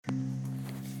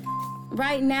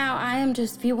Right now, I am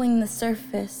just viewing the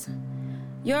surface.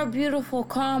 Your beautiful,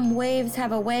 calm waves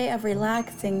have a way of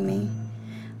relaxing me.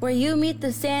 Where you meet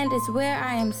the sand is where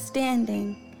I am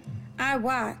standing. I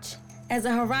watch as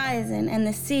the horizon and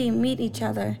the sea meet each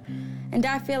other, and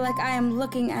I feel like I am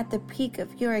looking at the peak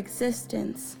of your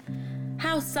existence.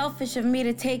 How selfish of me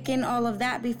to take in all of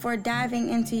that before diving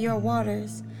into your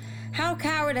waters. How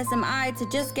cowardice am I to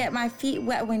just get my feet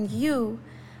wet when you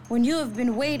have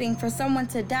been waiting for someone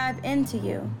to dive into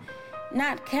you.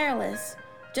 Not careless,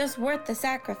 just worth the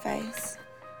sacrifice.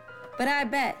 But I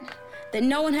bet that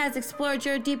no one has explored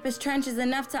your deepest trenches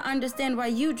enough to understand why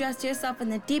you dress yourself in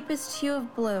the deepest hue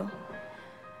of blue.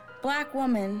 Black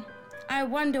woman, I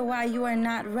wonder why you are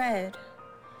not red.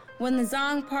 When the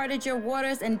Zong parted your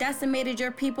waters and decimated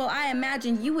your people, I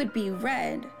imagined you would be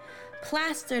red,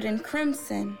 plastered in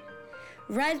crimson.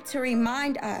 Red to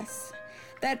remind us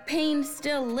that pain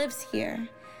still lives here,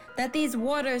 that these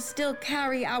waters still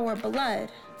carry our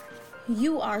blood.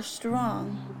 You are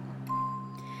strong.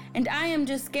 And I am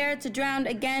just scared to drown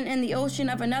again in the ocean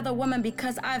of another woman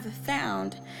because I've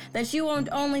found that you won't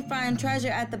only find treasure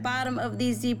at the bottom of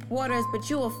these deep waters, but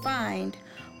you will find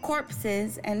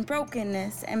corpses and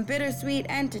brokenness and bittersweet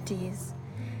entities.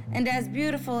 And as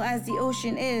beautiful as the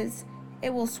ocean is,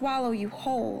 it will swallow you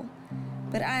whole.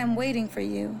 But I am waiting for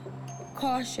you,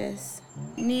 cautious,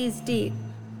 knees deep,